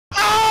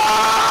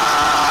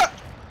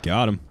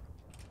Got him.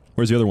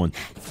 Where's the other one?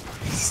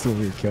 Still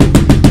here, Kevin.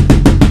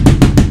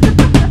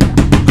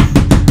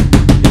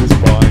 It is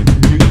fine.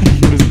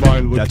 It is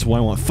fine. Look. That's why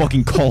I want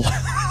fucking call.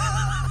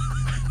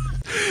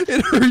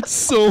 It hurts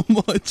so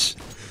much.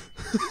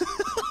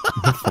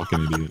 I'm a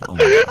fucking idiot. Oh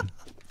my god.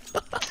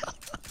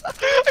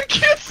 I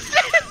can't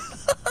stand.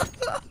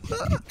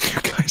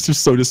 You guys are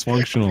so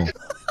dysfunctional.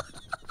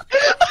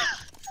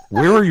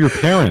 Where are your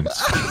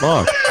parents?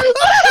 Fuck.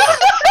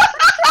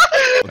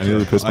 I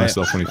nearly pissed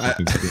myself when he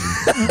fucking screamed.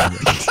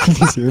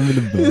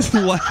 His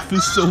laugh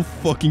is so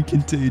fucking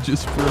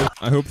contagious, bro.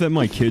 I hope that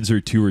my kids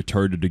are too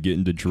retarded to get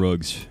into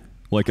drugs.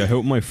 Like, I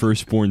hope my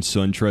firstborn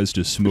son tries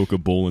to smoke a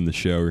bowl in the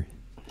shower.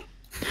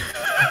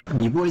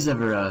 You boys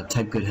ever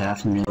type good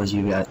half and realize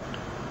you got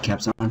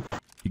caps on?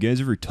 You guys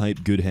ever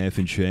type good half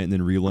in chat and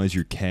then realize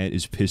your cat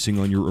is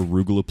pissing on your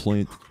arugula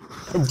plant?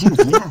 Dude,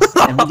 yes,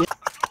 every day.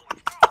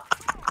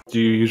 Do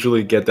you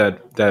usually get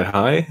that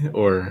high,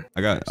 or?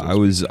 I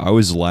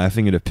was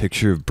laughing at a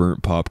picture of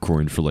burnt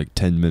popcorn for like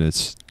 10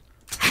 minutes.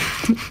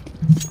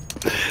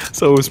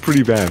 So it was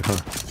pretty bad, huh?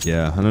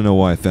 Yeah, I don't know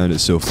why I found it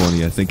so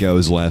funny. I think I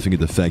was laughing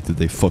at the fact that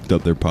they fucked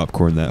up their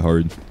popcorn that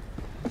hard.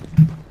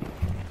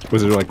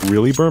 Was it like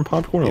really burnt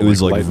popcorn? Or It was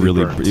like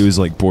really, burnt? it was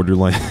like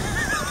borderline.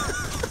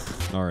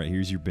 Alright,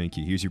 here's your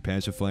binky. Here's your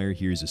pacifier.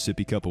 Here's a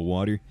sippy cup of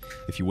water.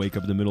 If you wake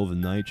up in the middle of the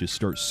night, just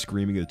start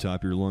screaming at the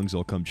top of your lungs.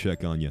 I'll come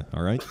check on you,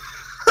 alright?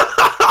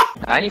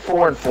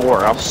 94 and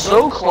 4. I'm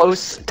so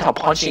close to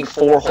punching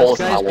 4 holes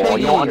in my wall.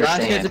 You don't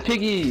Last understand. guy's a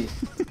piggy.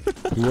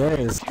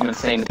 Yes. I'm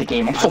insane at the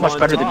game. I'm so much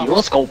better than you.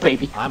 Let's go,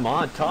 baby. I'm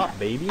on top,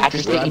 baby.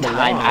 Address date and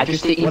time.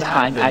 Address date and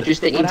time. Address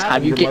date and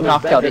time. You get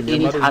knocked out at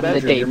any time of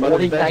the day.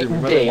 Morning, night,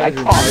 and day. I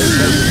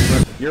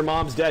promise. Your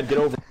mom's dead. Get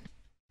over.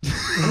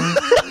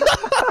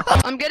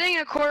 I'm getting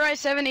a Core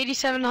i7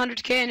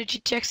 8700K and a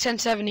GTX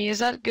 1070. Is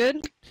that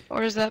good?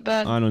 Or is that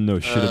bad? I don't know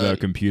shit about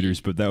computers,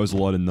 but that was a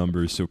lot of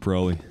numbers, so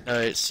probably.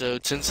 Alright, so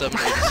 1070.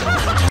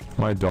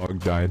 My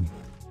dog died.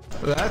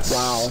 That's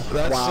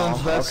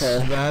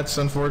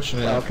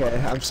unfortunate.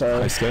 Okay, I'm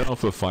sorry. I set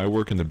off a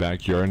firework in the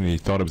backyard and he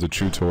thought it was a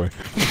chew toy.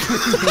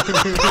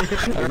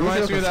 It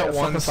reminds me of that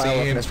one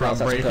scene from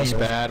Breaking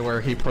Bad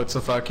where he puts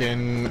a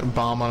fucking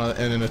bomb on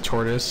in a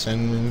tortoise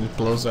and it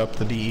blows up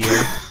the DEA.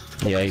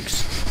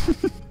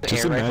 Yikes.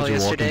 Just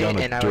imagine walking down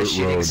a dirt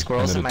road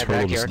and then a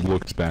turtle just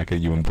looks back at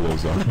you and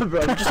blows up.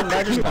 Bro,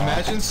 just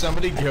imagine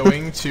somebody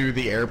going to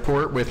the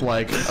airport with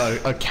like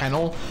a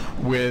kennel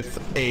with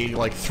a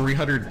like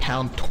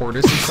 300-pound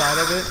tortoise inside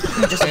of it,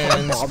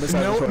 and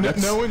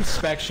no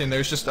inspection.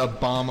 There's just a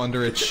bomb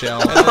under its shell.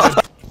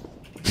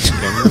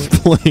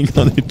 Playing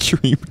on a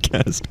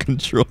Dreamcast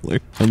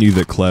controller. I knew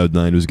that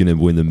Cloud9 was gonna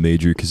win the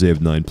major because they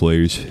have 9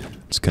 players.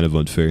 It's kind of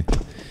unfair.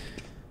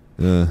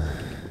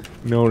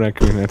 No,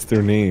 Raccoon, that's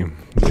their name.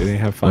 They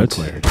have 5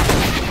 players.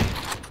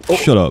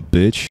 Shut up,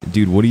 bitch.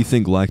 Dude, what do you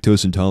think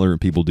lactose intolerant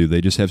people do?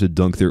 They just have to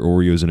dunk their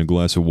Oreos in a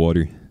glass of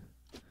water.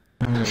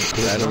 I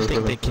don't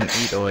think they can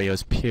eat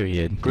Oreos,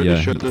 period. Yeah,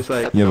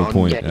 you have a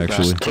point,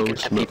 actually.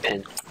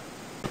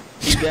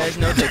 You guys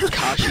know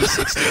Takashi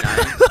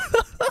 69?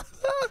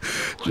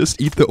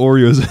 Just eat the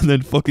Oreos and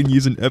then fucking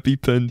use an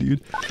EpiPen,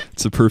 dude.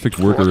 It's a perfect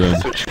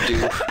workaround.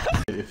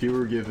 If you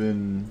were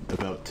given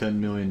about $10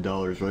 million,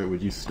 right,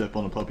 would you step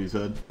on a puppy's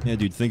head? Yeah,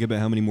 dude, think about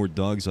how many more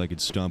dogs I could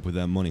stomp with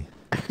that money.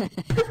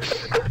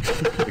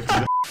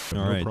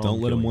 Alright, don't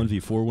let them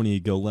 1v4. When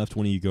you go left,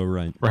 when you go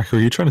right. Rack, are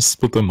you trying to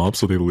split them up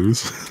so they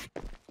lose?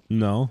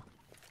 No.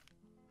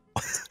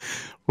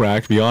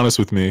 Rack, be honest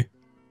with me.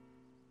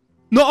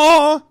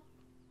 No!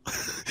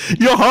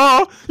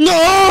 Yaha!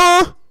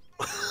 No!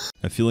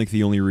 I feel like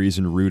the only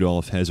reason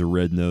Rudolph has a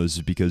red nose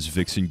is because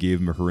Vixen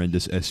gave him a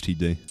horrendous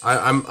STD.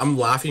 I'm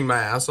laughing my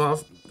ass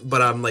off,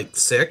 but I'm like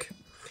sick,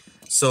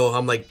 so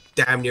I'm like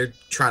damn near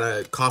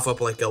trying to cough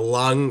up like a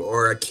lung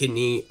or a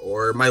kidney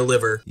or my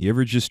liver. You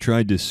ever just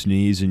tried to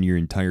sneeze and your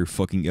entire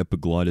fucking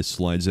epiglottis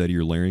slides out of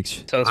your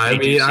larynx? I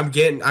mean, I'm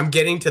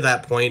getting to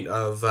that point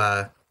of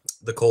the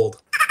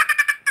cold.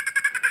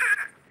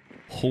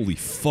 Holy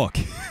fuck.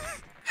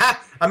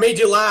 Ha! I made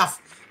you laugh.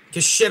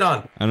 Get shit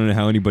on. I don't know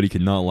how anybody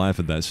could not laugh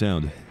at that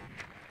sound.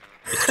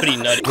 It's pretty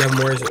nutty. You have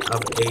more of a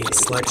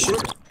selection.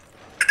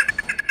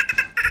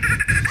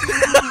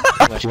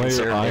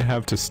 Player, I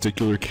have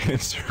testicular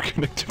cancer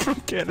connected from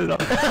Canada.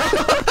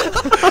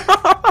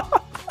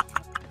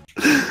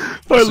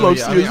 I love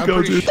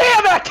CSGO, dude.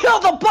 Damn it! I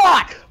killed the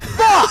bot!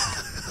 Fuck!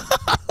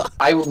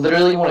 I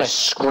literally want to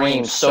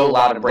scream so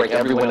loud and break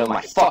every window in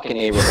my fucking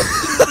neighborhood.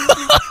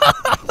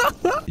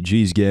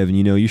 Jeez, Gavin,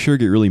 you know, you sure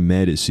get really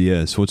mad at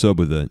CS. What's up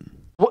with that?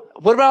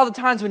 What about all the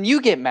times when you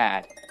get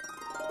mad?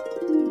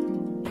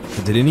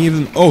 Did any of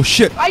them? Oh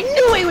shit! I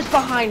knew he was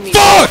behind me!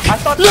 Fuck! I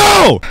thought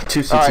No!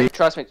 Alright,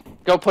 trust me.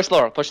 Go push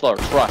lower, trust.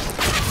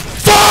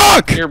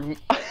 Fuck! You're...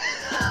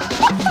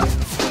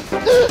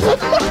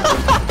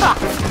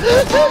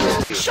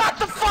 Shut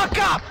the fuck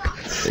up!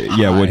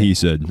 Yeah, what he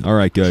said.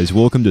 Alright guys,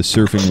 welcome to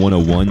Surfing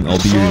 101. I'll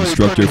be your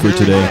instructor for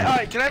today.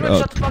 Alright, can everyone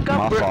shut the fuck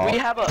up? We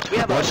have a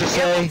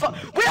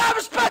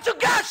special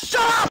guest!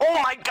 Shut up!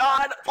 Oh my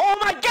god! Oh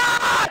my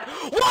god!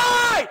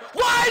 Why?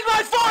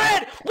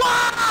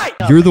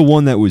 You're the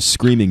one that was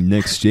screaming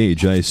next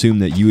stage. I assume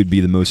that you would be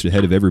the most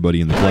ahead of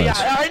everybody in the class.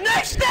 Alright,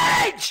 next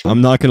stage!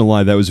 I'm not gonna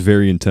lie, that was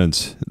very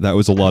intense. That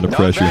was a lot of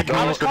pressure.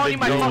 I was calling you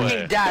my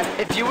fucking dad.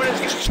 If you would've...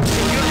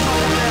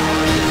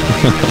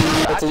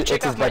 I'd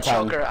check out my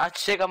choker. I'd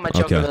check out my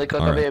choker really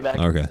quick. I'll be back.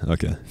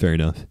 Okay, fair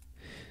enough.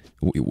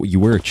 You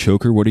wear a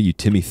choker? What are you,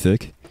 Timmy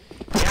Thick?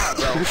 Yeah,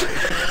 bro.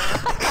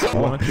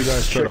 Why don't you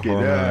guys try to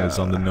harmonize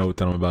on the note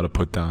that I'm about to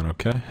put down,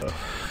 okay?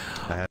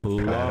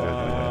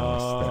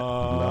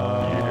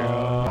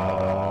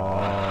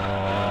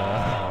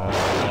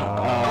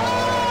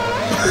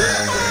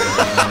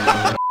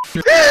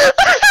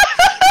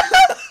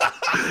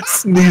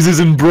 Sneezes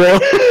and bro.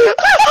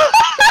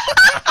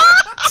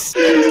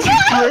 Sneezes and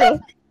bro.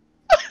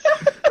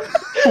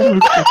 Oh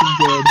my fucking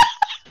god.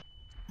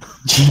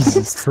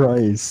 Jesus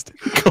Christ.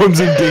 Comes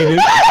in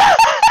Danish.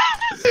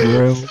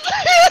 Bro.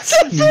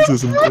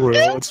 Sneezes and bro.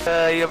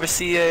 You ever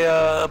see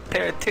a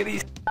pair of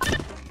titties?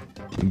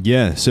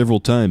 Yeah, several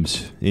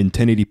times in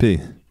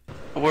 1080p.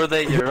 Were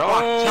they your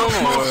own?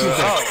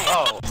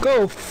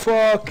 Go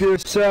fuck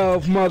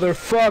yourself,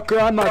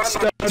 motherfucker. I'm not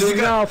studying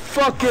now.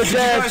 Fuck your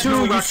dad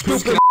too, you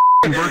stupid.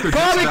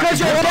 Probably because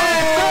your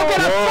dad don't get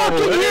a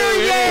fucking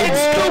hearing aid,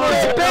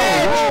 stupid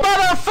bitch.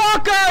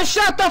 Motherfucker,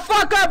 shut the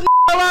fuck up,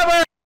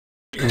 lover.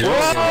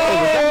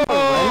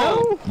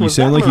 You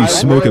sound like you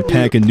smoke a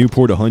pack of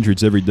Newport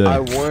 100s every day. I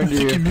warned you. I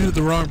think you muted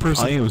the wrong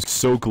person. I am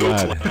so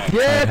glad.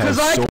 Yeah, because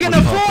I can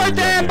afford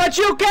them, but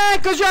you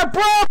can't because you're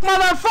broke,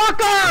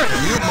 motherfucker!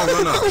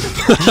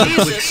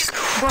 Jesus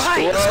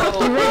Christ!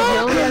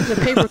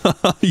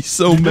 He's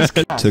so mad.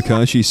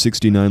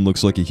 Takashi69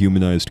 looks like a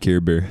humanized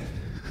Care Bear.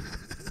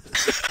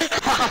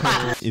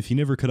 If you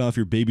never cut off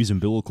your baby's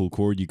umbilical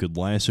cord, you could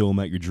lasso him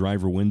at your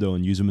driver window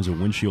and use him as a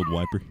windshield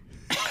wiper.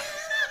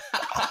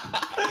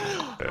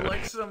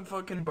 Like some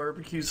fucking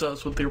barbecue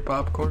sauce with your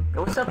popcorn.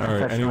 What's up,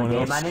 Alright, anyone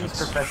else? My name's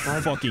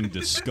Professional. Fucking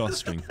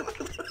disgusting.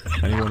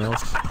 Anyone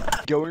else?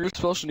 Go in your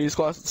special needs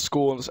class at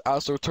school and just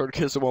ask the retarded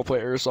kids that won't play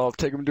airsoft.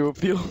 Take them to a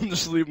field and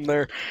just leave them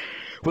there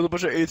with a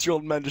bunch of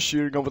 8-year-old men just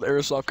shooting them with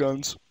airsoft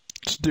guns.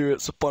 Just do it.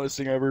 It's the funnest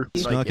thing ever.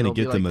 It's not going to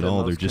get them at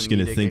all. They're just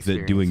going to think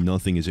that doing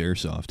nothing is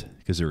airsoft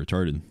because they're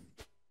retarded.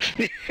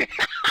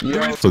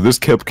 So this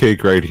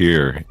cupcake right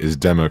here is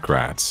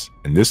Democrats,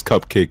 and this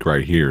cupcake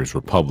right here is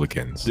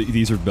Republicans.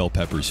 These are bell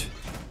peppers.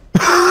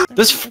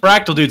 This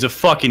Fractal dude's a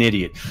fucking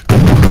idiot.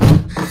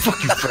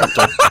 Fuck you,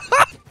 Fractal.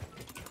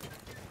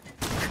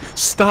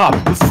 Stop!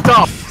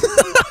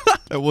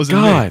 That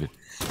wasn't God. me.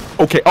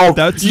 Okay, oh,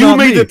 that's you not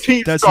made me. the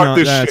team That's start not.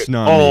 this That's shit.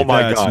 not Oh me.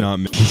 my That's God. not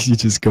me. You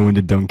just go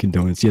into Dunkin'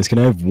 Donuts. Yes, can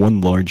I have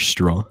one large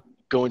straw?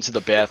 Go into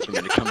the bathroom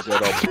and it comes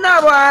right off.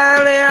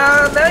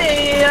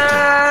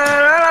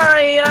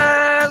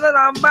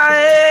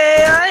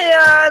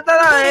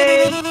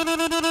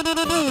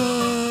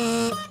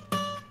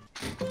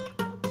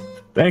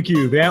 Thank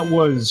you. That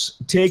was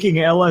taking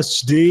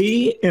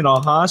LSD in a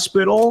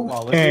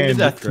hospital and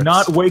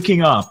not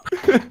waking up.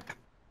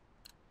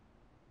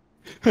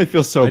 I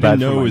feel so I bad.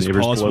 didn't know it was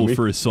neighbors below possible me.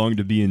 for a song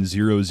to be in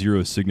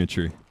 00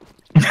 signature.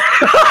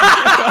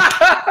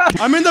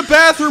 I'm in the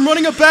bathroom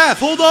running a bath.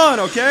 Hold on,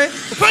 okay?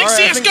 Play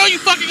CSGO, you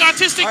fucking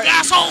autistic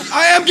asshole!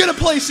 I am gonna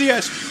play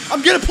CS.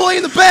 I'm gonna play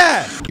in the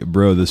bath.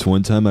 Bro, this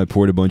one time I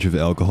poured a bunch of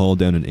alcohol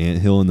down an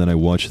anthill and then I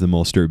watched them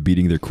all start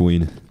beating their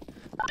queen.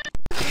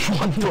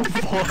 What the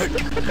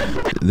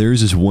fuck?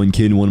 There's this one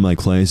kid in one of my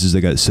classes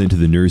that got sent to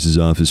the nurse's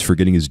office for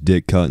getting his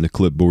dick caught in a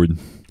clipboard.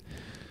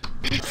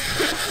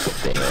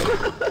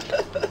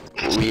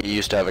 We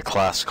used to have a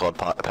class called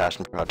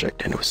Passion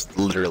Project, and it was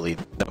literally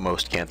the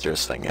most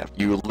cancerous thing ever.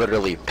 You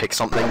literally pick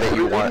something that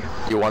you want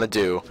to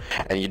do,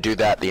 and you do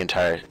that the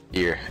entire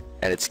year,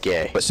 and it's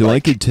gay. But So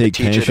like, I could take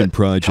the teacher Passion that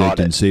Project taught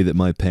and it- say that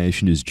my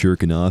passion is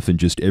jerking off and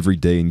just every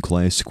day in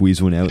class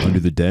squeeze one out under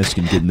the desk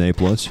and get an A+.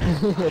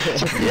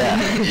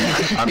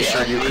 Yeah, I'm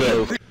sure you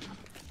could.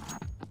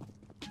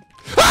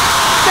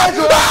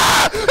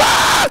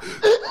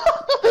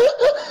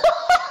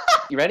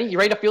 You ready? You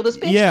ready to feel this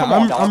bitch? Yeah, Come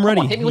on, I'm dog. Come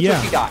ready. On. Hit me with Yeah.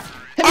 what you got.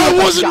 Hit me I with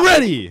what wasn't you got.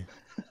 ready!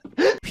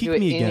 Peek Do it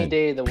me any again.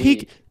 day of the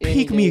Peek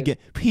week. me again.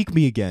 Peek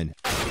me again.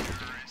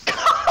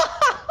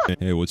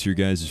 Hey, what's your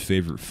guys'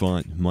 favorite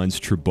font? Mine's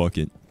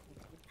Trebucket.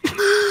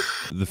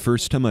 The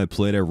first time I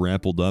played, I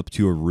rappelled up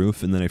to a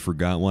roof, and then I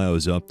forgot why I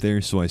was up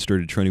there, so I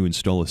started trying to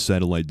install a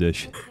satellite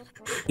dish.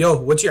 Yo,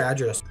 what's your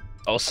address?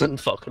 I'll send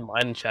fucking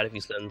mine in chat if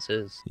you send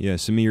his. Yeah,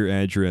 send me your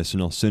address,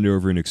 and I'll send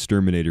over an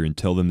exterminator and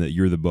tell them that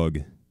you're the bug.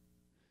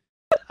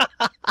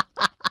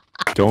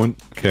 Don't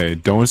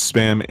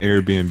spam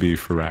Airbnb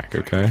for Rack,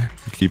 okay?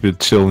 Keep it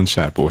chill and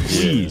chat, boys.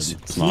 Please,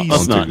 Don't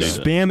please, do that.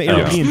 spam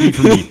Airbnb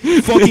for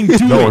me. Fucking do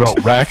it. No,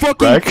 Rack,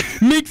 Fucking Rack.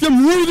 make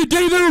them rue the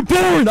day they were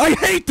born. I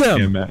hate them.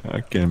 Yeah, Matt,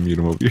 I can't mute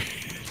him over here.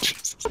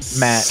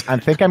 Matt, I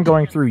think I'm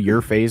going through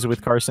your phase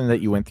with Carson that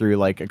you went through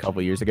like a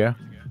couple years ago.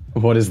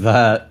 What is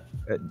that?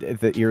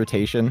 The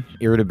irritation,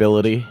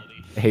 irritability,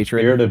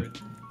 hatred.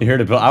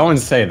 Irritability. I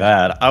wouldn't say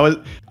that. I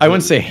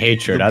wouldn't say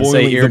hatred. I'd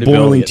say The irritability.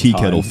 boiling at tea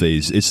times. kettle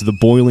phase. It's the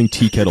boiling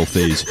tea kettle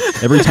phase.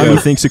 Every time he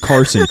thinks of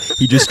Carson,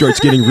 he just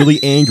starts getting really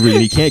angry and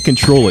he can't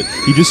control it.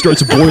 He just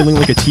starts boiling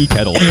like a tea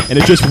kettle, and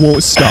it just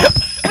won't stop.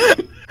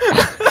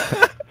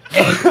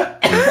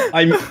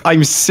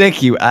 I'm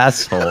sick, you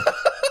asshole.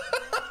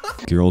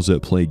 Girls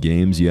that play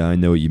games, yeah, I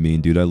know what you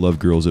mean, dude. I love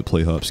girls that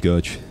play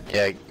hopscotch.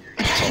 Yeah.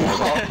 No,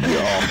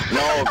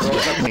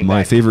 girls that play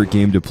My favorite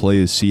game to play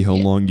is see how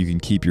long you can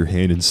keep your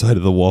hand inside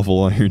of the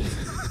waffle iron.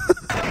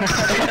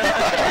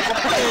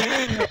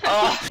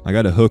 I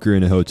got a hooker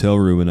in a hotel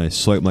room and I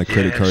swiped my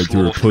credit card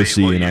through her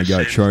pussy and I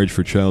got charged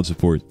for child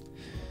support.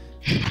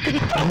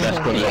 That's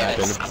gonna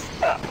happen.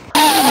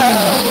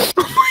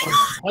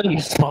 Why do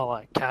you smell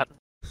like cat?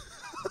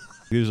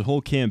 There's a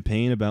whole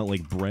campaign about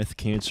like breath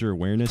cancer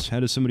awareness. How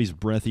does somebody's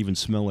breath even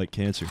smell like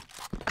cancer?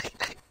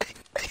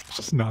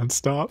 Just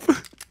nonstop.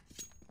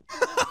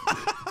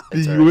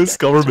 The U.S.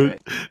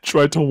 government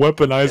tried to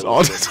weaponize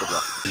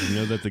autism. Did you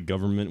know that the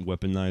government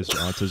weaponized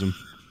autism?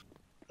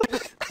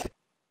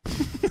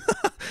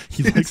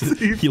 He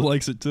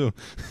likes it too.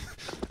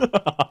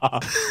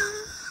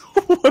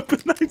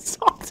 Weaponized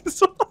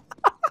autism.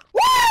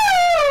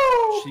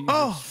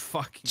 Oh,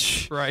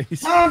 fucking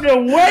Christ. Time to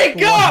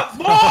wake up,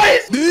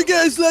 boys! Do you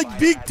guys like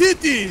big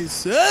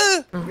titties,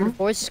 huh? Your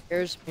voice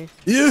scares me.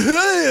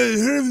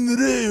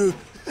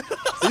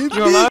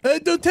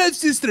 Don't touch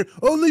sister,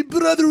 only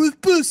brother with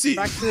pussy.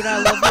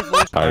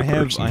 I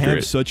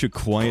have such a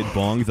quiet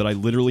bong that I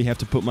literally have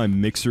to put my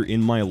mixer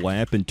in my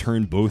lap and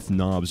turn both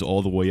knobs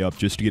all the way up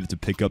just to get it to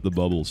pick up the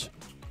bubbles.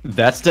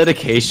 That's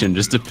dedication,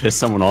 just to piss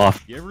someone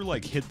off. You ever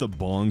like hit the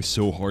bong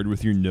so hard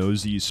with your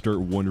nose that you start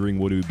wondering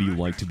what it would be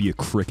like to be a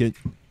cricket?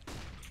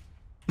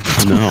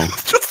 No.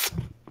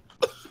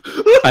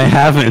 I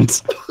haven't.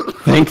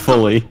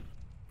 Thankfully.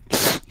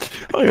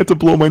 I had to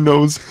blow my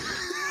nose.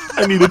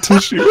 I need a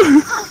tissue.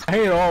 I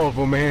hate all of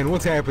them, man.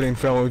 What's happening,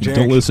 fellow Jack?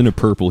 Don't listen to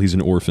Purple, he's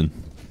an orphan.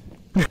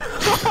 The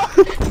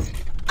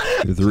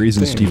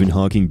reason Stephen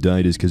Hawking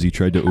died is because he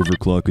tried to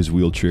overclock his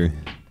wheelchair.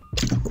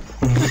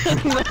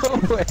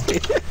 No way.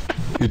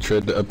 He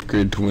tried to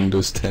upgrade to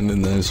Windows 10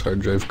 and then his hard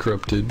drive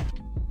corrupted.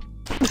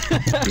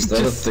 Is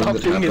that a thing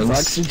that happens?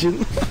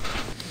 Oxygen.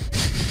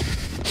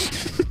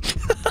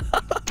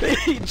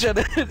 He tried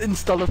to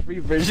install a free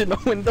version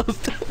of Windows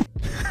 10.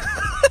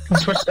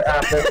 Switch to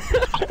Apple.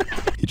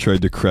 He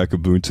tried to crack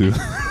Ubuntu.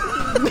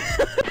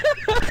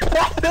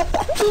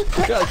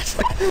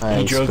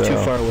 He drove too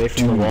far away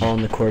from the wall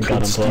and the cord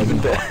got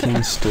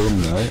unplugged. Still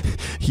not.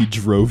 He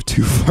drove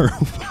too far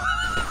away.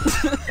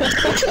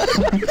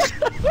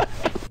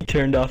 He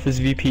turned off his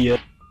VPN.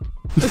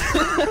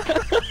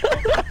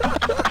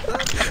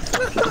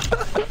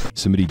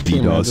 Somebody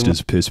DDoSed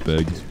his piss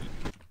bag.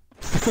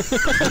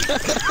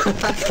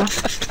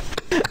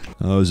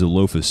 I was a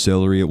loaf of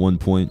celery at one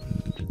point,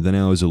 then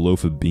I was a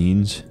loaf of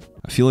beans.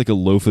 I feel like a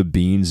loaf of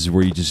beans is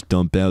where you just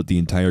dump out the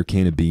entire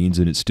can of beans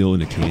and it's still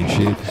in a can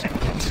shape.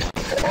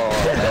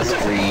 Oh, that's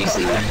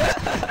crazy.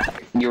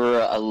 You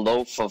were a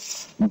loaf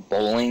of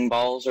bowling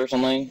balls or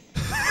something?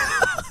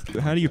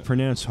 How do you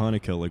pronounce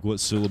Hanukkah? Like, what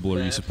syllable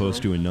are you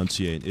supposed to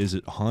enunciate? Is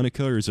it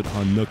Hanukkah or is it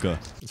Hanukkah?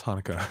 It's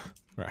Hanukkah.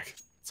 Right.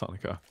 It's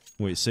Hanukkah.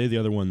 Wait, say the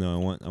other one though. I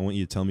want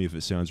you to tell me if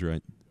it sounds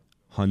right.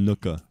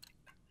 Hanukkah.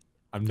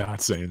 I'm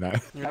not saying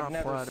that. You're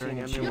not flattering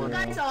anyone. You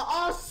guys are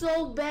all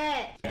so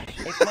bad.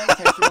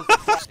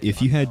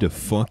 If you had to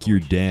fuck your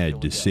dad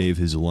to save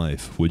his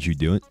life, would you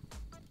do it?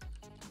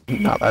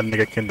 Not that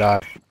nigga can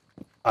die.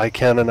 I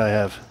can and I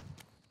have.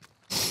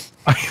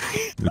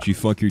 Would you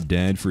fuck your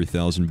dad for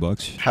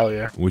 $1,000? Hell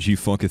yeah. Would you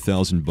fuck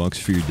 $1,000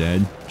 for your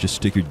dad? Just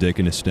stick your dick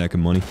in a stack of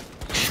money?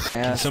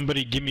 Can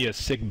somebody give me a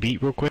sick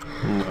beat real quick?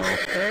 No.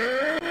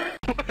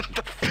 What the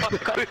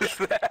fuck is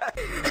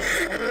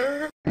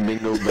that?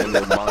 Mingo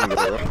Bengo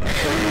Mongo.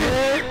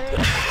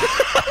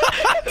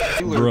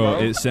 Bro,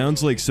 it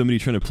sounds like somebody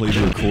trying to play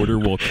the recorder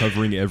while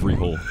covering every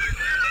hole.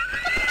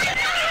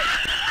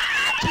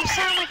 You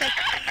sound like a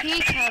tea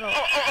kettle.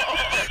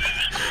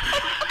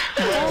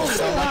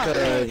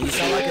 You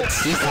sound like a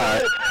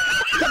teapot.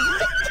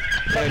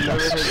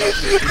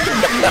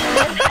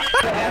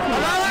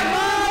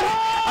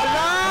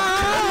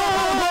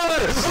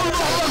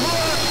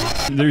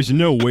 There's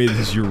no way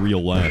this is your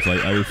real laugh.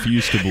 I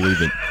refuse to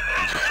believe it.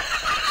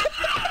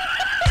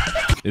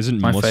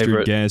 Isn't My mustard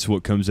favorite. gas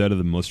what comes out of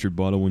the mustard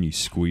bottle when you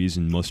squeeze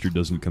and mustard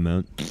doesn't come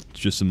out? It's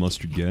just the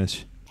mustard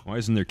gas. Why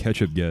isn't there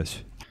ketchup gas?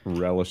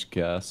 Relish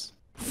gas.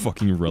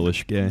 Fucking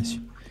relish gas.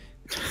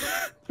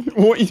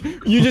 What?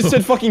 You just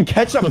said fucking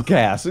ketchup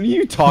gas. What are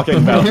you talking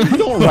about? You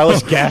don't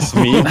relish gas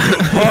me.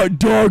 Hot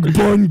dog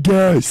bun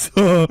gas.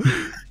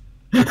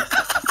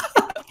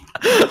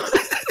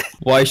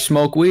 Why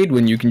smoke weed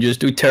when you can just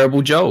do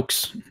terrible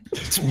jokes?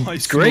 Why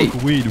It's great.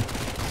 smoke weed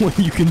when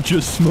you can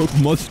just smoke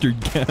mustard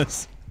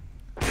gas?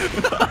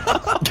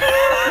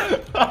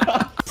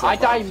 I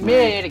die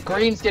mid,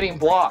 green's getting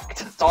blocked.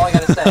 That's all I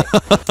gotta say.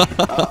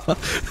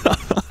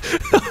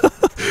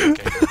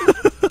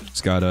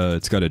 It's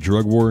got a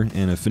drug war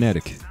and a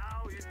fanatic.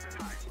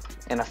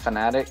 And a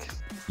fanatic?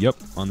 Yep,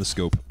 on the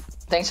scope.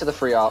 Thanks for the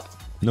free op.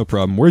 No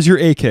problem. Where's your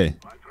AK?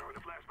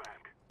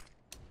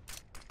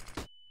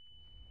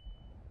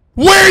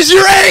 Where's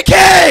your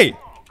AK?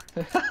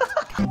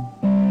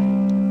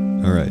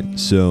 Alright,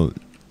 so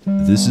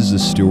this is the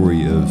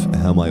story of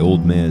how my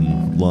old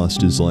man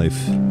lost his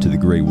life to the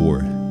Great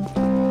War.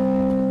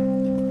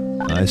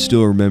 I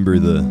still remember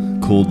the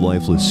cold,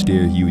 lifeless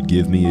stare he would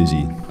give me as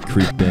he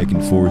creaked back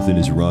and forth in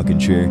his rocking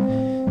chair,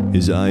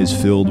 his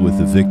eyes filled with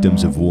the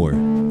victims of war.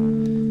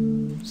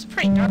 It's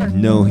pretty dark.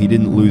 No, he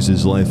didn't lose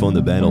his life on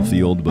the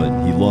battlefield,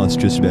 but he lost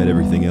just about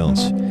everything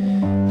else.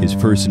 His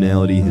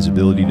personality, his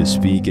ability to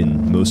speak,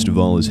 and most of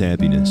all, his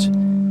happiness.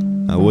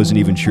 I wasn't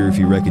even sure if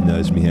he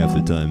recognized me half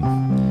the time.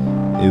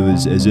 It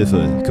was as if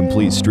a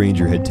complete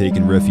stranger had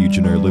taken refuge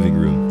in our living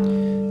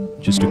room.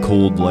 Just a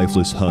cold,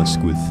 lifeless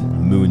husk with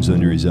moons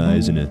under his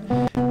eyes and a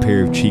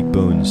pair of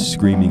cheekbones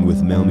screaming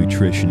with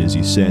malnutrition as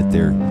he sat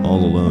there,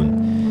 all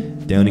alone,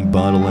 downing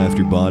bottle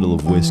after bottle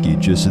of whiskey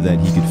just so that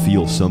he could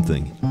feel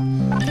something.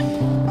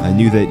 I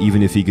knew that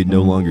even if he could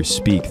no longer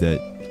speak, that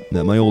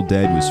my old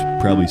dad was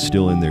probably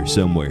still in there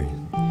somewhere.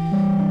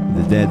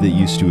 The dad that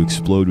used to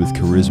explode with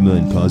charisma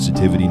and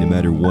positivity no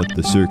matter what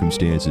the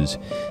circumstances.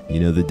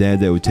 You know, the dad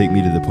that would take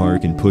me to the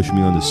park and push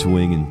me on the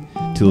swing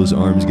until his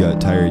arms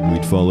got tired and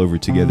we'd fall over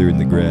together in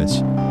the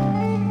grass.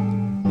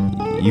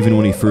 Even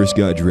when he first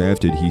got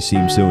drafted, he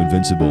seemed so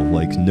invincible,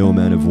 like no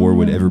amount of war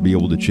would ever be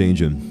able to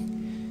change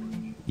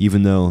him.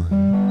 Even though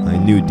I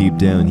knew deep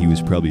down he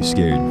was probably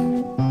scared.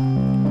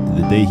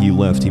 The day he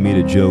left, he made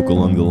a joke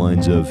along the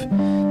lines of,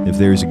 "If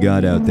there's a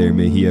God out there,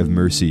 may he have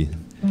mercy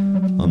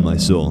on my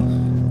soul."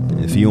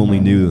 If he only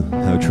knew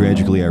how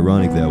tragically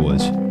ironic that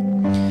was.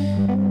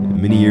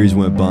 Many years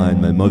went by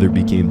and my mother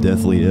became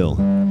deathly ill,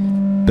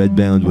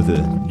 bedbound with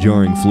a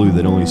jarring flu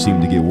that only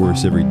seemed to get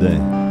worse every day.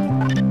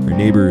 Our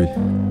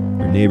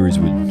neighbors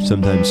would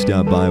sometimes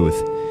stop by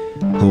with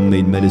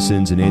homemade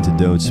medicines and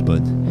antidotes,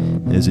 but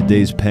as the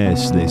days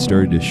passed, they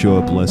started to show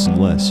up less and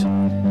less.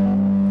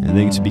 I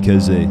think it's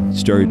because they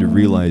started to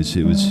realize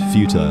it was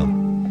futile.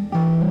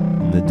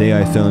 And the day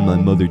I found my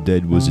mother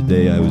dead was the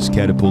day I was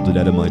catapulted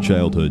out of my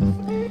childhood.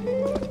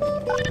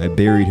 I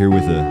buried her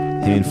with a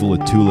handful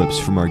of tulips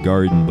from our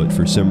garden, but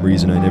for some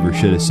reason I never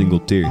shed a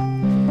single tear.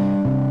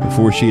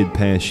 Before she had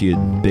passed, she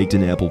had baked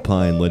an apple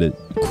pie and let it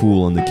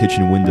cool on the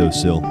kitchen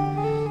windowsill,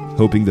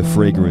 hoping the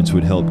fragrance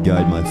would help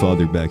guide my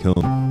father back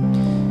home.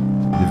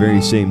 The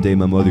very same day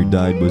my mother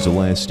died was the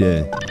last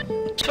day.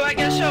 So I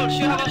guess so,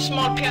 you have a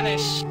small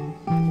penis.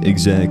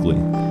 Exactly.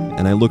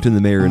 And I looked in the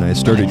mirror and I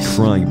started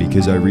crying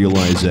because I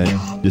realized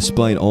that,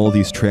 despite all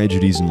these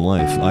tragedies in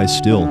life, I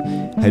still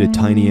had a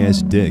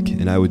tiny-ass dick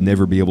and I would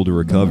never be able to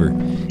recover.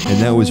 And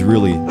that was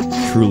really,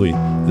 truly,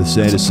 the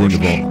saddest thing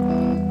of all.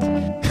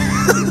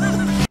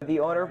 The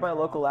owner of my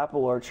local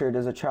apple orchard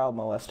is a child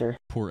molester.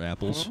 Poor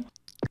apples.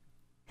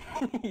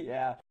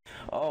 Yeah.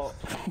 Oh.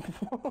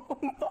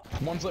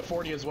 One's at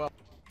 40 as well.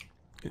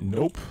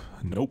 Nope.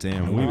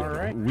 Damn,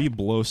 we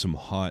blow some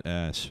hot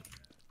ass.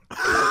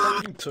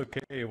 It's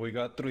okay, we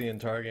got through the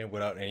entire game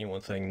without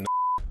anyone saying no.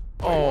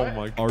 Oh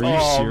my god. Are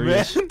you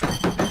serious?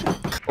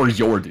 Or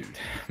your dude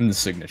in the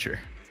signature.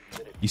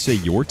 You say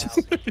yort?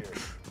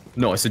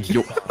 No, I said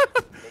your.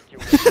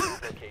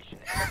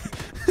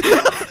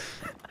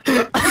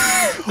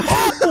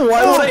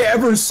 Why would I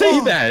ever say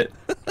that?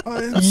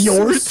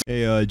 Yort?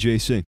 Hey,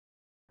 JC.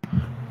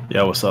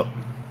 Yeah, what's up?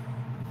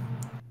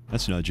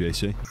 That's not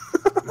JC.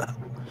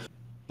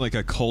 Like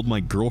I called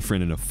my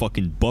girlfriend and a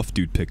fucking buff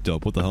dude picked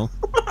up. What the hell?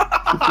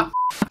 I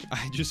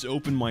just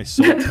opened my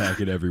salt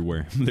packet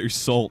everywhere. There's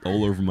salt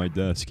all over my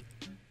desk.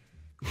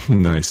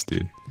 Nice,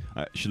 dude.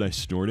 Should I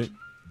snort it?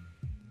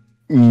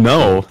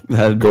 No,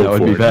 that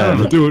would be bad.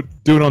 No. Do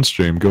it on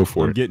stream. Go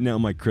for I'm it. getting out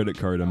my credit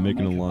card. I'm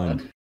making a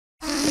line.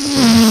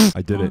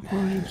 I did it.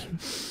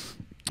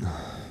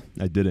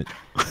 I did it.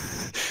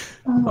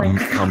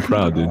 I'm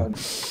proud, dude.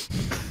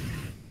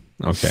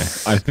 Okay,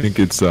 I think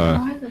it's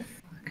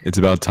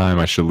about time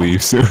I should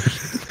leave soon.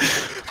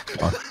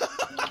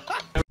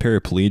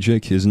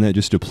 Paraplegic? Isn't that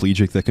just a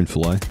plegic that can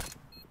fly?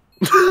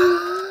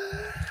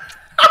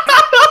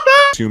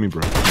 Sue me,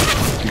 bro.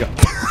 I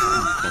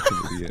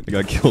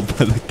got killed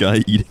by the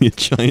guy eating a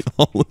giant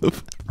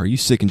olive. Are you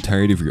sick and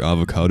tired of your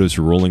avocados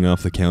rolling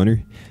off the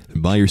counter?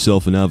 Then buy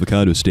yourself an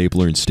avocado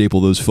stapler and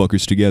staple those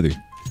fuckers together.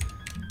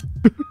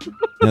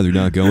 Now they're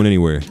not going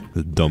anywhere.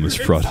 The dumbest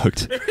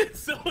product.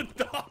 It's so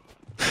dumb.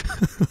 It's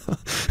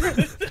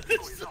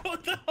so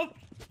dumb.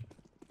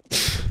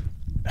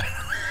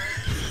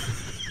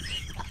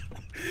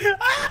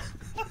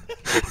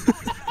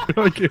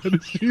 Oh god,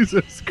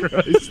 Jesus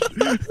Christ.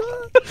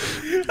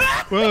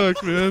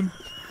 Fuck, man.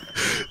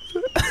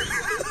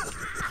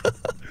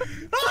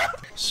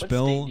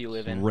 Spell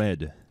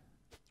red.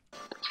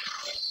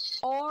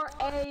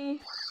 R-A...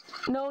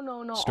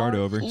 No. Start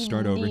over.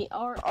 R-E-D-R-E-D-R-E-D-R.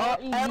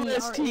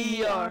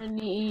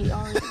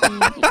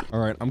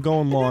 Alright, I'm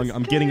going long.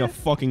 I'm getting a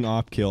fucking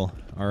op kill.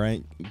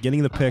 Alright?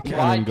 Getting the pick and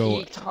then go.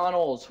 Wide peak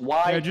tunnels.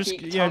 Wide peak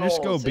tunnels. Yeah,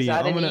 just go B. Is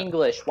that in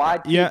English?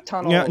 Wide peak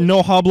tunnels. Yeah,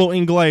 no hablo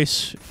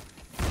inglés.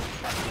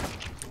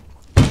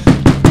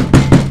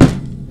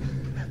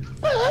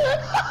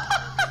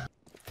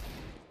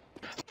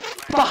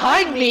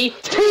 behind me.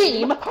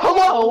 Team,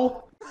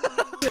 hello.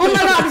 Oh my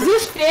god, is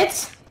this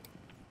Fitz?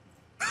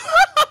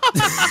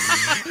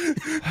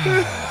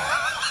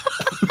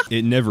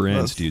 It never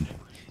ends, dude.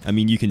 I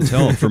mean, you can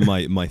tell from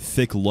my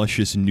thick,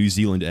 luscious New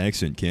Zealand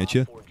accent, can't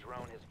you?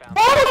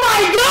 Oh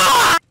my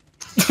god!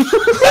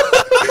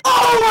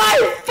 Oh my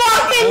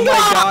fucking god!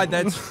 Oh my god,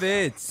 that's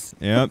Fitz.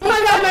 Yep. Oh my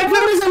god, my phone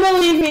doesn't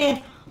believe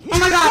me. Oh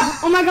my god,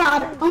 oh my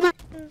god, oh my...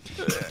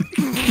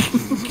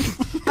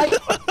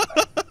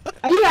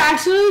 Are you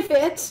actually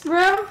Fitz,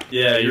 bro?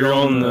 Yeah, you're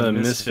on the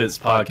Misfits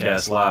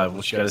podcast live.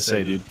 What you gotta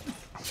say, dude?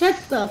 Shut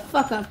the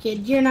fuck up,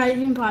 kid. You're not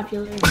even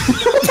popular.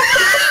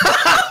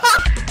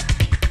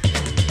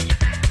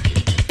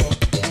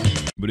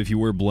 But if you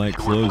wear black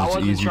clothes,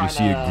 it's easier to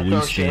see a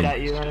glue stain. I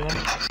didn't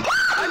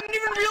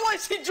even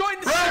realize he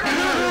joined the server!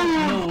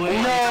 No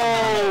way.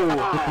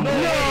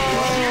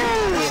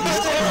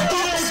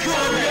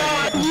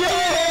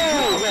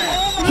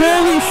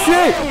 Holy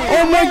shit!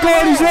 Oh my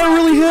god, is that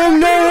really him?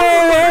 No!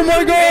 Oh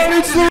my god,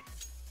 it's the...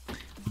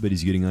 I bet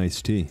he's getting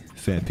iced tea.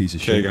 Fat piece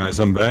of shit. Okay, guys,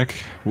 I'm back.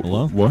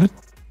 Hello? What?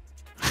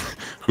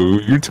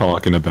 Who you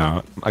talking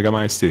about? I got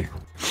my iced tea.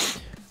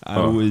 I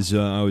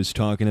was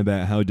talking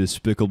about how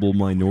despicable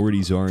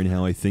minorities are and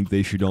how I think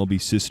they should all be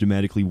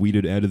systematically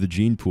weeded out of the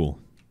gene pool.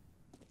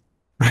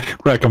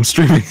 Rack, I'm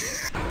streaming.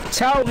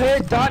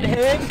 Towelhead,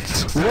 dothead,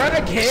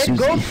 raghead,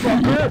 go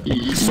fucker,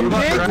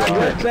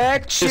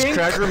 wetback, chink,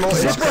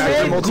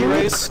 zipperhead,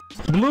 goose,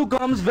 blue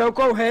gums,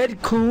 velcro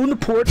head, coon,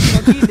 port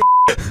monkey.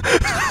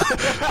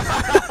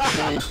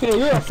 Hey,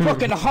 you're a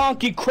fucking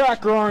honky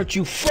cracker, aren't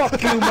you?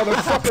 Fuck you,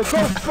 motherfucker.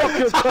 Go fuck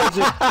your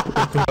cousin.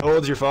 How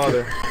old's your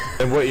father?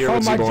 And what year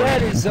was he born? My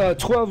dad is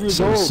 12 years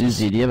old.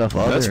 Susie, do you have a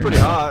father? That's pretty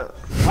hot.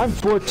 I'm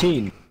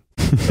 14.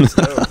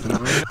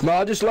 No,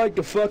 I just like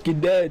the fucking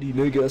daddy,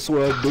 nigga. That's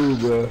what I do,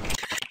 bro.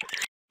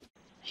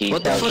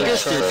 What the fuck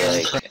is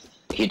this?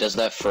 He does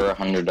that for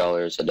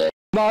 $100 a day.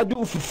 No, I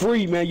do it for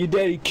free, man. Your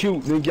daddy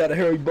cute, and he got a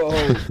hairy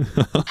butthole.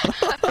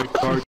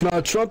 Nah,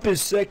 Trump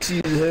is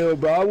sexy as hell,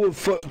 bro. I would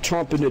fuck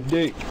Trump in the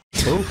dick.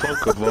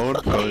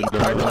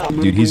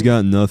 Dude, he's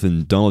got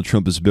nothing. Donald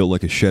Trump is built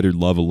like a shattered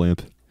lava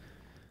lamp.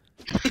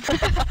 Shut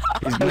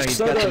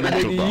up,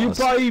 nigga. You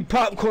probably eat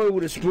popcorn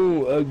with a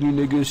spoon, ugly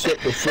nigga. Shut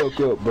the fuck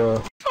up,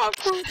 bro.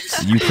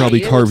 You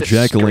probably carve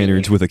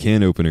jack-o'-lanterns with a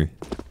can opener.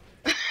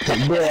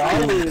 Bro,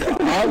 I would...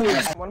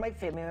 One of my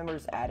family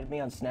members added me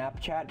on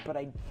Snapchat, but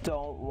I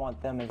don't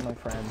want them as my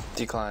friend.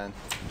 Decline.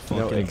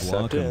 Fucking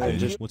block him,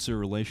 dude. What's their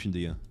relation to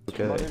you?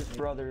 Okay. Mother's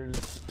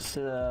brother's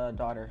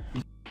daughter.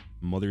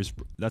 Mother's...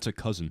 That's a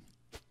cousin.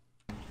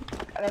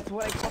 That's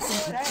what I fucking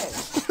said.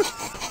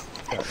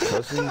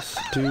 Cousins,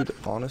 dude,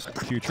 honest.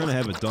 If you're trying to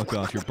have a duck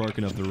off, you're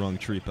barking up the wrong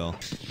tree, pal.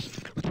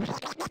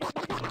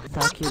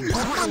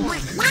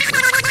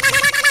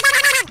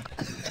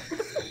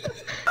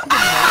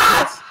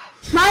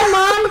 My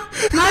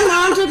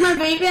mom took my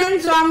vape pen,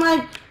 so I'm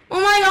like, oh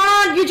my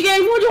god, you're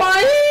getting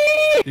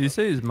 420! Did you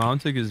say his mom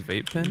took his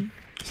vape pen?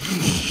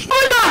 Oh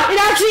my god, it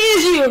actually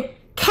is you!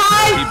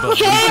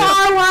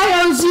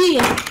 K-R-Y-O-Z!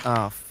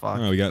 Oh, fuck.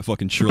 Oh, we got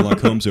fucking Sherlock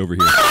Holmes over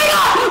here. Oh my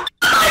god!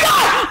 Oh my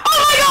god! Oh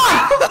my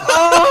god!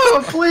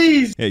 Oh,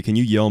 please! Hey, can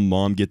you yell,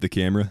 Mom, get the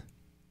camera?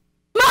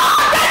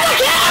 Mom, get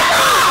the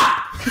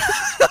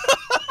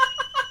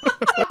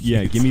camera!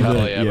 Yeah, give me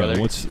the... yeah, brother.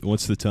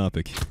 What's the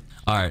topic?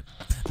 Alright,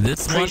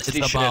 this one is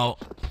about...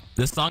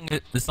 This song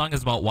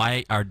is about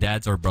why our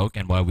dads are broke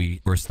and why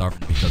we're starving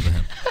because of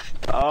him.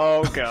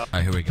 Oh, God.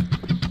 Alright, here we go.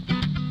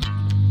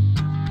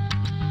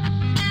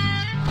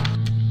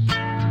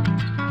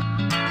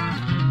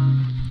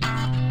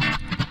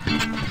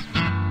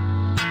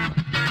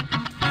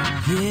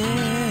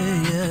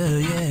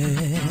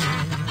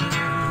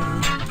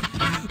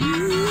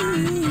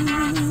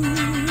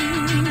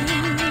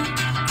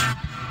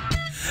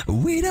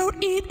 We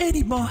don't eat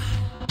anymore.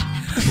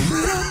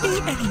 We don't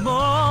eat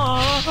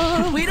anymore.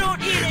 We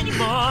don't eat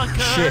anymore.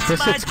 Shit,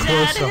 this hits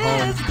close to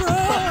home.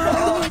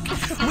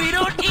 We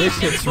don't eat This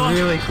hits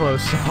really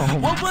close to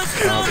home. What was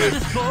good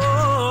is for?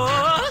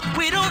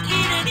 We don't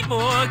eat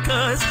anymore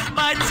cause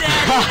my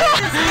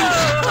dad is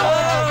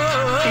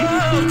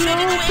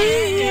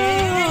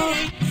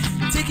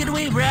broke. Take it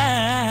away,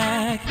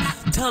 Rack.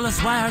 Tell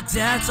us why our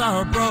dads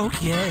are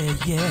broke. Yeah,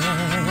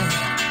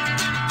 yeah.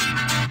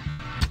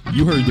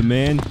 You heard the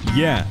man.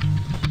 Yeah.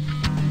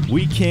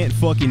 We can't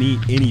fucking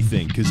eat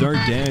anything, because our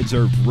dads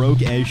are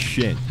broke as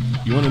shit.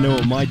 You want to know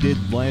what my did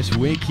last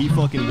week? He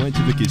fucking went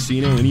to the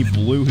casino and he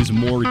blew his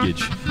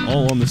mortgage,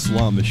 all on the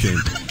slot machine.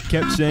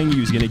 Kept saying he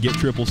was going to get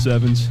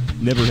 777s.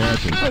 Never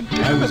happened.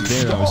 I was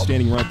there. I was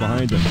standing right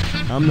behind him.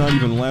 I'm not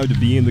even allowed to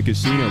be in the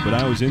casino, but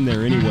I was in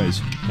there anyways,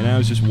 and I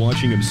was just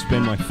watching him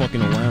spend my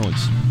fucking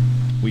allowance.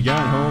 We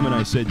got home and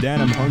I said,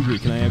 Dad, I'm hungry.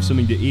 Can I have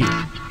something to eat?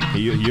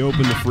 He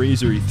opened the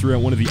freezer, he threw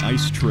out one of the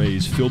ice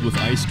trays filled with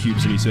ice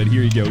cubes, and he said,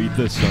 here you go, eat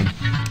this, son.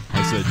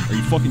 I said, are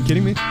you fucking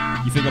kidding me?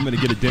 You think I'm gonna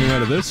get a dinner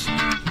out of this?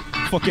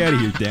 Fuck out of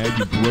here, Dad,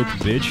 you broke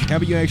bitch. How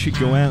about you actually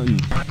go out and,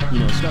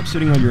 stop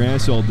sitting on your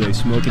ass all day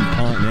smoking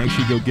pot and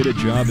actually go get a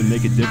job and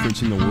make a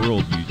difference in the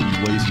world, you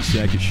lazy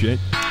sack of shit.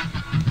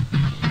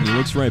 he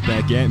looks right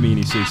back at me and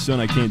he says, son,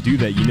 I can't do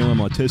that. You know I'm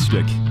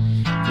autistic.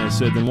 And I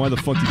said, then why the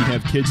fuck did you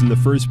have kids in the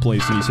first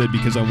place? And he said,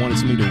 because I wanted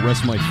something to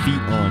rest my feet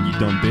on, you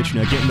dumb bitch.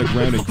 Now get in the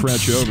ground and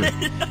crouch over.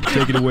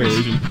 Take it away,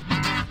 Asian.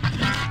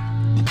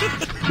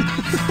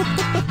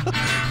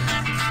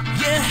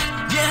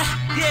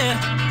 Yeah.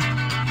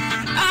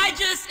 I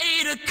just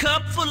ate a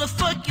cup full of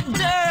fucking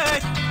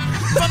dirt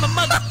from a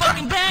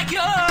motherfucking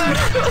backyard.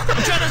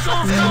 I'm trying to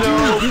solve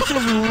No, this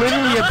is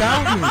literally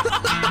about me.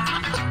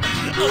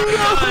 Oh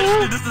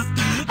gosh, this is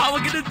how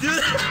we're gonna do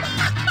that.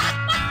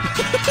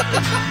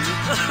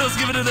 Let's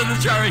give it another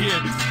try right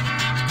here.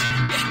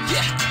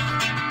 Yeah.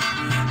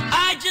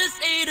 I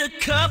just ate a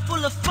cup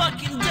full of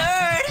fucking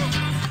dirt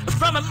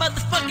from a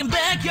motherfucking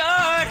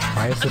backyard.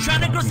 I'm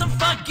trying to grow some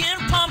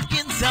fucking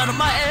pumpkins out of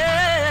my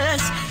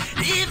ass.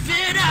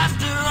 Even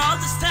after all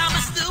this time,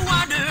 I still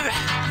wonder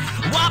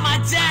why my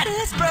dad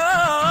is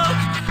broke.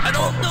 I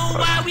don't know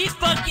why we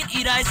fucking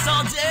eat ice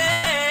all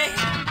day.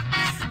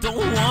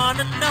 Don't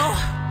wanna know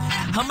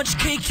how much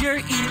cake you're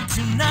eating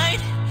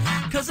tonight.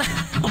 Cause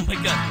oh my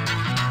god,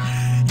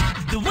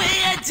 the way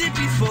I did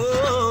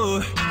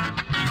before,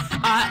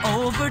 I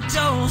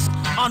overdosed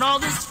on all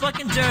this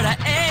fucking dirt I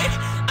ate.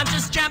 I'm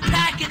just jam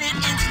packing it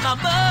into my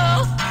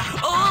mouth.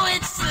 Oh,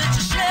 it's such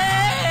a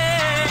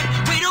shame.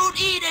 We don't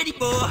eat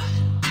anymore.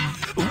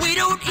 We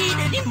don't eat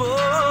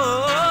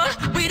anymore.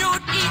 We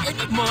don't eat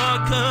anymore.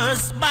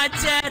 Cause my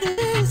dad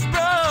is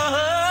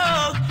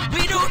broke.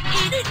 We don't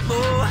eat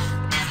anymore.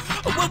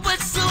 What we're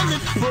so living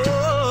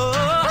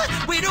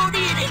for. We don't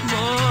eat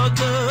anymore.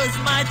 Cause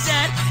my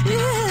dad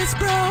is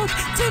broke.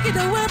 Take it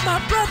away, my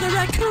brother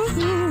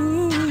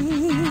Raccoon.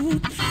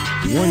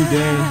 One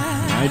day,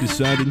 I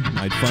decided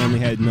I'd finally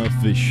had enough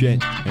of this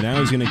shit, and I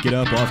was gonna get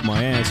up off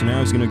my ass, and I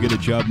was gonna get a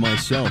job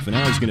myself, and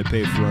I was gonna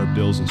pay for our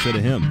bills instead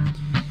of him.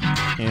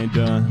 And,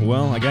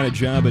 well, I got a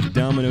job at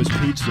Domino's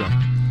Pizza,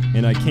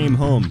 and I came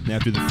home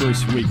after the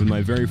first week with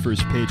my very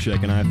first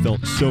paycheck, and I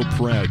felt so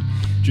proud.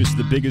 Just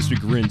the biggest of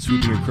grins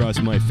sweeping across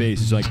my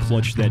face as I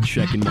clutched that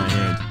check in my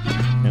hand.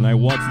 And I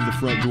walked through the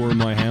front door of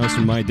my house,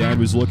 and my dad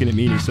was looking at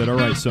me, and he said,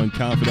 alright son,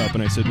 cough it up.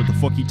 And I said, what the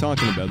fuck are you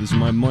talking about? This is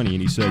my money.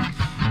 And he said,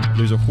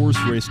 there's a horse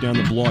race down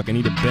the block. I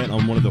need a bet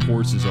on one of the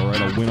horses,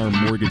 alright? I'll win our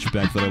mortgage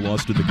back that I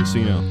lost at the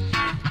casino.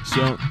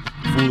 So,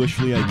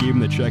 foolishly, I gave him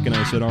the check, and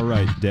I said,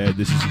 alright, Dad,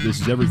 this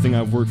is everything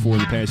I've worked for in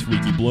the past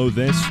week. You blow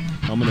this,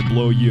 I'm gonna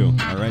blow you,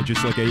 alright?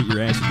 Just like I ate your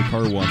ass at the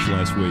car wash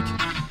last week.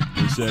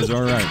 He says,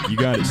 alright, you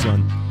got it,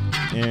 son.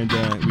 And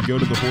we go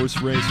to the horse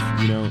race.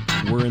 You know,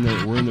 we're in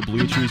the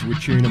bleachers. We're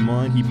cheering him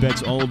on. He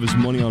bets all of his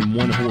money on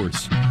one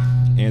horse,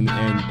 and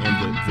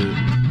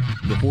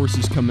the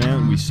horses come out,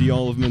 and we see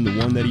all of them. And the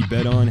one that he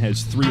bet on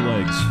has 3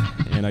 legs.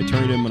 And I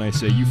turn to him and I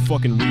say, "You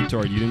fucking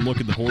retard! You didn't look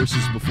at the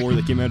horses before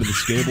they came out of the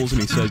stables?" And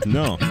he says,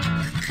 "No,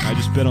 I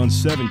just bet on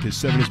 7 because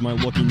 7 is my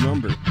lucky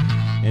number."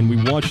 And we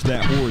watch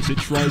that horse. It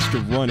tries to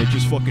run. It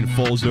just fucking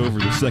falls over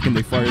the second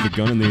they fire the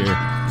gun in the air.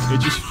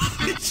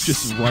 It's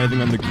just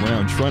writhing on the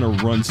ground, trying to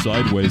run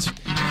sideways,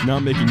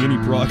 not making any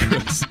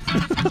progress.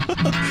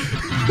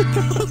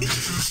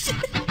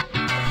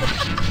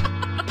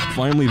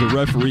 Finally, the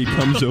referee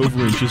comes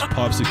over and just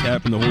pops a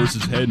cap in the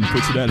horse's head and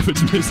puts it out of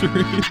its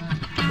misery.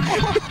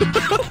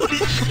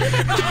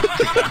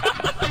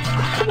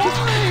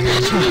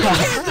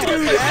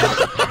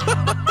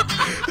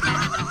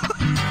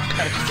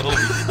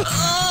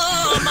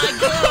 Oh my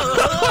god!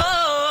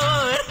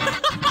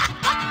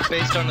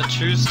 Based on a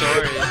true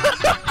story.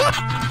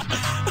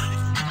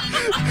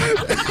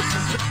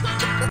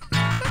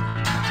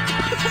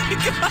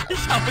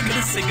 Gosh, how am I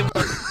gonna sing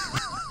about it?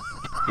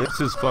 This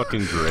is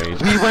fucking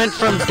great. We went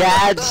from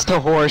dads to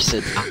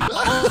horses. I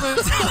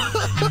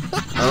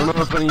don't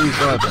know if any of you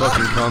saw that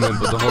fucking comment,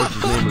 but the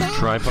horse's name was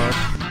Tripod.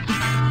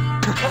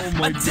 Oh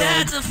my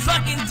dad's a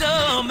fucking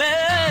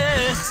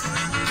dumbass.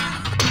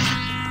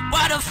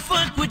 Why the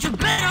fuck would you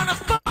bet on a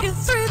fucking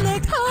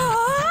 3-legged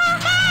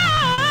horse?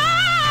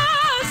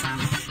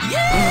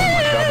 Yeah! Oh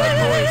my god, that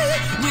voice.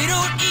 We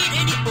don't eat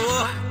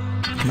anymore.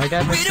 My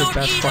dad makes the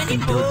best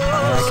fucking dirt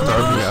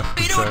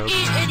We don't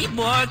eat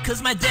anymore,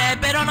 cause my dad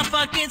bet on a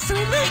fucking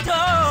 3-legged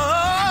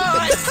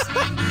horse.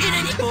 Eat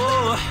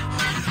anymore.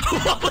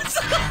 What was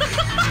that?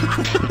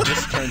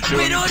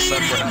 We don't eat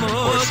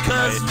anymore,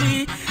 cause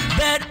we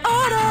bet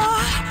on a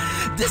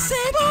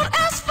disabled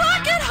ass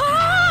fucking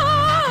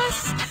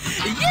horse.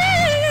 Yeah!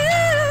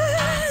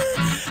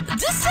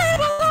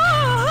 Disabled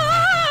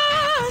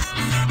horse.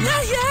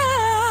 Yeah,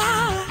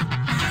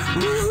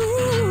 yeah.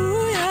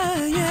 Ooh,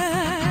 yeah.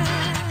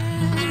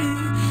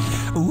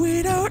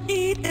 We don't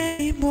eat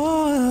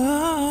anymore.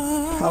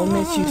 I'll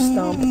miss you,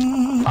 Stump.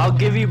 I'll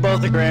give you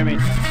both a Grammy.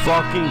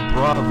 Fucking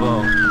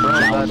bravo.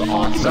 That was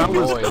awesome. That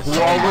was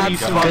quality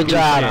fucking Good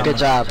job, shit. good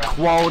job.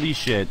 Quality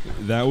shit.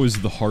 That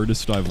was the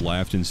hardest I've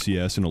laughed in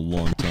CS in a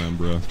long time,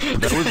 bro.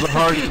 That was the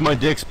hardest my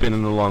dick's been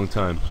in a long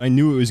time. I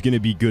knew it was gonna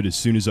be good as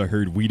soon as I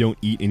heard "We don't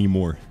eat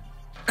anymore."